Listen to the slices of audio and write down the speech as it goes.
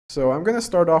So I'm going to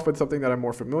start off with something that I'm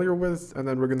more familiar with, and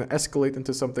then we're going to escalate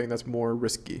into something that's more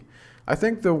risky. I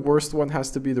think the worst one has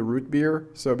to be the root beer,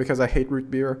 so because I hate root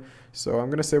beer, so I'm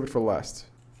going to save it for last.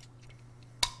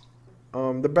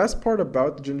 The best part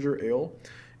about ginger ale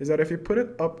is that if you put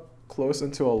it up close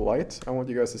into a light, I want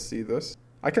you guys to see this.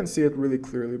 I can see it really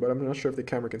clearly, but I'm not sure if the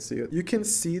camera can see it. You can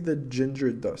see the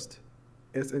ginger dust.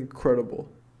 It's incredible.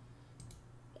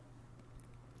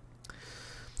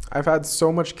 I've had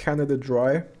so much Canada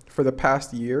Dry for the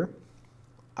past year.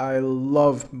 I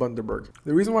love Bundaberg.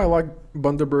 The reason why I like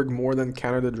Bundaberg more than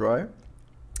Canada Dry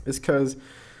is because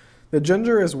the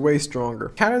ginger is way stronger.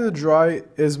 Canada Dry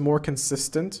is more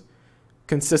consistently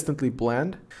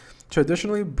bland,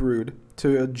 traditionally brewed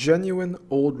to a genuine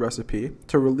old recipe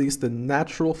to release the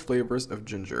natural flavors of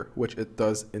ginger, which it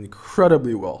does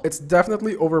incredibly well. It's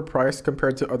definitely overpriced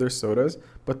compared to other sodas,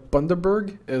 but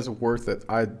Bundaberg is worth it.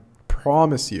 I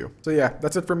promise you. So yeah,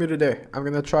 that's it for me today. I'm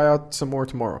gonna try out some more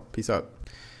tomorrow. Peace out.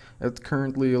 It's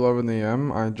currently 11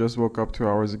 a.m. I just woke up 2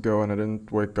 hours ago and I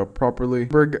didn't wake up properly.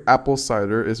 Bundaberg Apple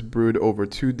Cider is brewed over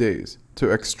 2 days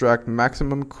to extract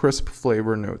maximum crisp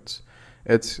flavor notes.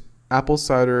 It's apple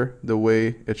cider the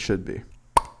way it should be.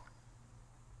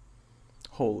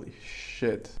 Holy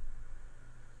shit.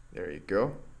 There you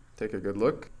go. Take a good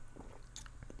look.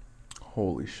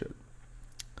 Holy shit.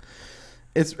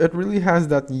 It really has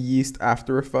that yeast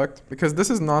after effect, because this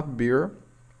is not beer,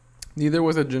 neither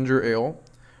was a ginger ale,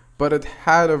 but it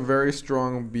had a very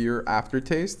strong beer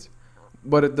aftertaste,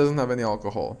 but it doesn't have any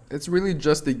alcohol. It's really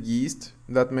just the yeast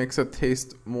that makes it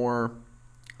taste more,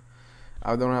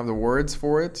 I don't have the words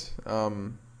for it,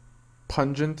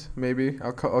 pungent maybe.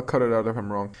 I'll cut it out if I'm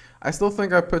wrong. I still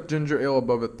think I put ginger ale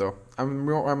above it though. I'm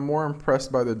more impressed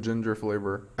by the ginger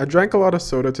flavor. I drank a lot of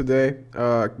soda today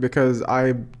because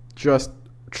I just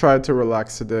tried to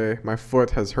relax today. My foot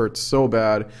has hurt so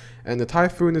bad and the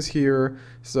typhoon is here,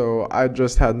 so I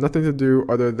just had nothing to do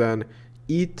other than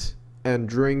eat and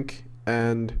drink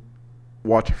and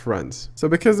watch Friends. So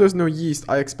because there's no yeast,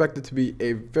 I expect it to be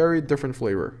a very different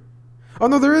flavor. Oh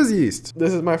no, there is yeast!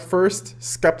 This is my first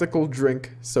skeptical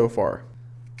drink so far.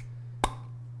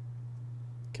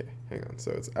 Okay, hang on,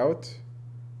 so it's out.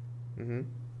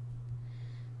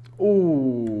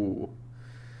 Ooh.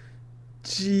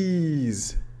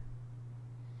 Jeez.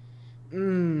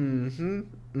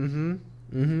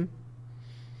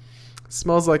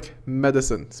 Smells like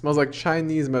medicine. Smells like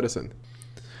Chinese medicine.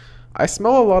 I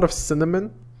smell a lot of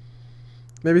cinnamon.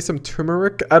 Maybe some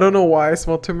turmeric. I don't know why I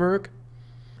smell turmeric.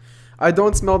 I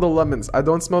don't smell the lemons. I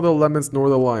don't smell the lemons nor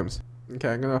the limes. Okay,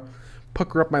 I'm gonna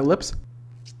pucker up my lips.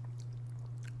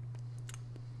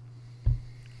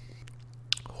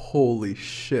 Holy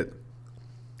shit.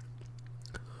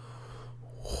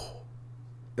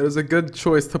 It was a good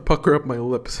choice to pucker up my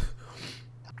lips.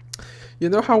 You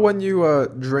know how when you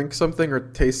drink something or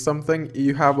taste something,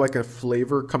 you have like a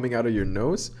flavor coming out of your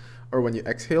nose? Or when you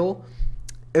exhale?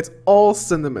 It's all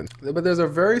cinnamon. But there's a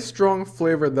very strong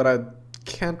flavor that I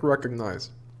can't recognize.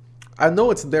 I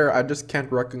know it's there, I just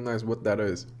can't recognize what that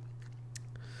is.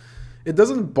 It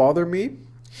doesn't bother me.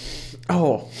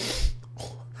 Oh.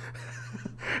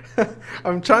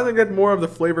 I'm trying to get more of the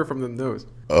flavor from the nose.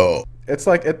 Oh. It's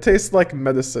like, it tastes like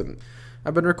medicine.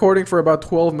 I've been recording for about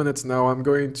 12 minutes now. I'm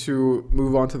going to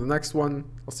move on to the next one.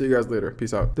 I'll see you guys later.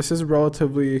 Peace out. This is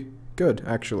relatively good,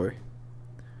 actually.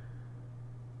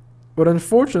 But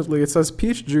unfortunately, it says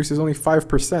peach juice is only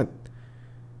 5%.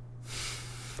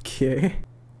 Okay.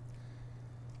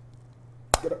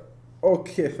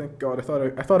 Okay, thank God. I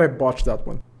thought I botched that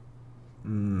one.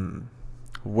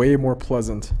 Way more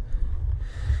pleasant.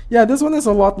 Yeah, this one is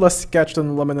a lot less sketch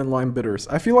than lemon and lime bitters.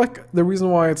 I feel like the reason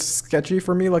why it's sketchy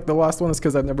for me, like the last one, is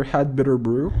because I've never had bitter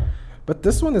brew. But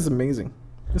this one is amazing.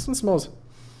 This one smells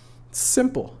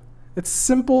simple. It's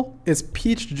simple. It's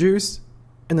peach juice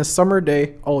in a summer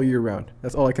day all year round.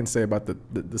 That's all I can say about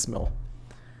the smell.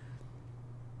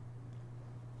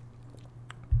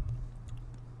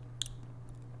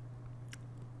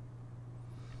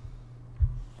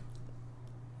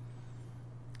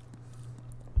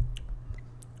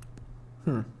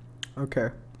 Okay.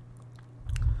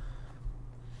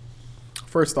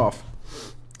 First off,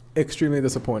 extremely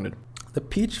disappointed. The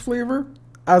peach flavor,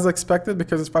 as expected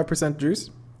because it's 5% juice,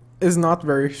 is not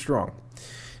very strong.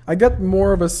 I get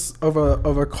more of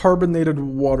a carbonated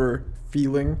water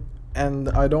feeling, and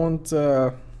I don't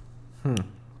You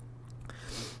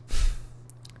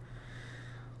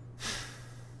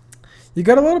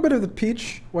get a little bit of the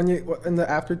peach when you in the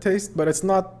aftertaste, but it's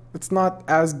not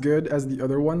as good as the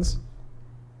other ones.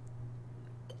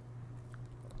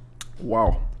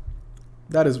 Wow.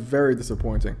 That is very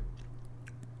disappointing.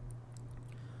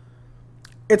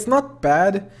 It's not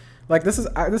bad. Like this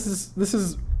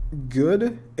is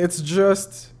good. It's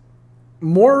just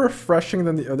more refreshing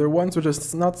than the other ones, which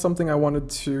is not something I wanted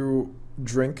to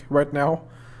drink right now.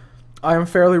 I am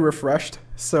fairly refreshed,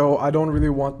 so I don't really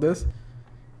want this.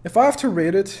 If I have to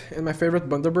rate it in my favorite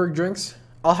Bundaberg drinks,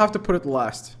 I'll have to put it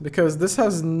last, because this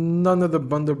has none of the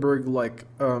Bundaberg like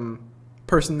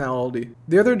personality.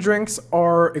 The other drinks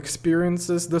are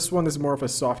experiences. This one is more of a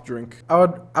soft drink.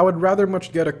 I would rather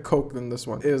much get a Coke than this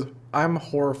one. I'm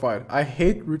horrified. I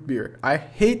hate root beer. I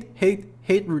hate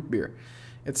root beer.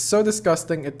 It's so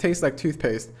disgusting. It tastes like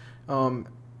toothpaste.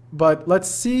 But let's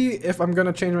see if I'm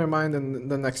gonna change my mind in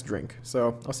the next drink.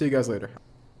 So I'll see you guys later.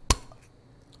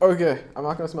 Okay, I'm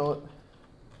not gonna smell it.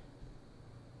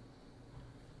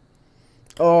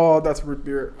 Oh, that's root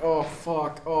beer. Oh,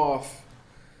 fuck off.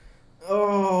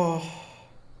 Oh.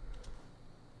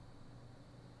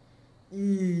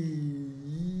 This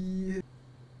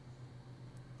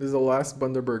is the last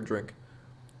Bundaberg drink.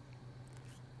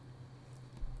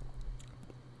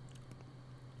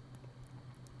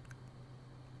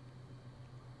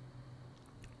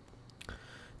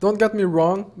 Don't get me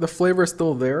wrong, the flavor is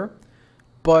still there,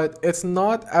 but it's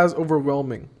not as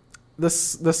overwhelming. The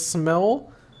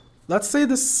smell, let's say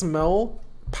the smell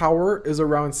power is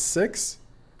around 6,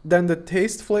 then the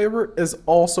taste flavor is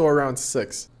also around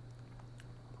 6.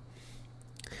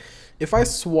 If I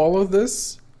swallow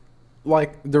this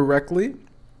like directly,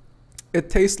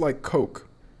 it tastes like Coke.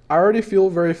 I already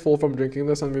feel very full from drinking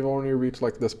this, and we've only reached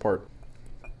like this part.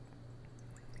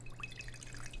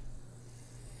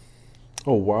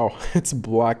 Oh wow, it's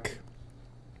black.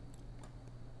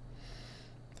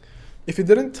 If you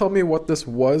didn't tell me what this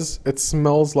was, it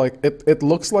smells like, it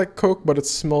looks like Coke, but it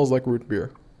smells like root beer.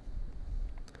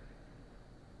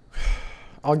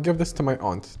 I'll give this to my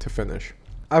aunt to finish.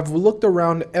 I've looked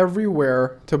around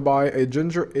everywhere to buy a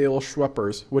ginger ale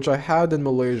Schweppes, which I had in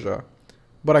Malaysia,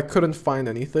 but I couldn't find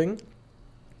anything.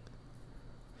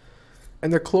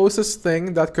 And the closest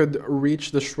thing that could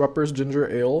reach the Schweppes ginger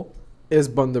ale is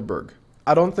Bundaberg.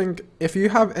 I don't think, if you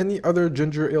have any other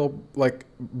ginger ale like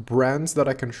brands that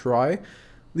I can try,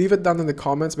 leave it down in the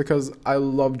comments, because I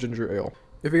love ginger ale.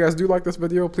 If you guys do like this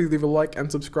video, please leave a like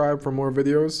and subscribe for more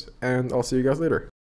videos, and I'll see you guys later.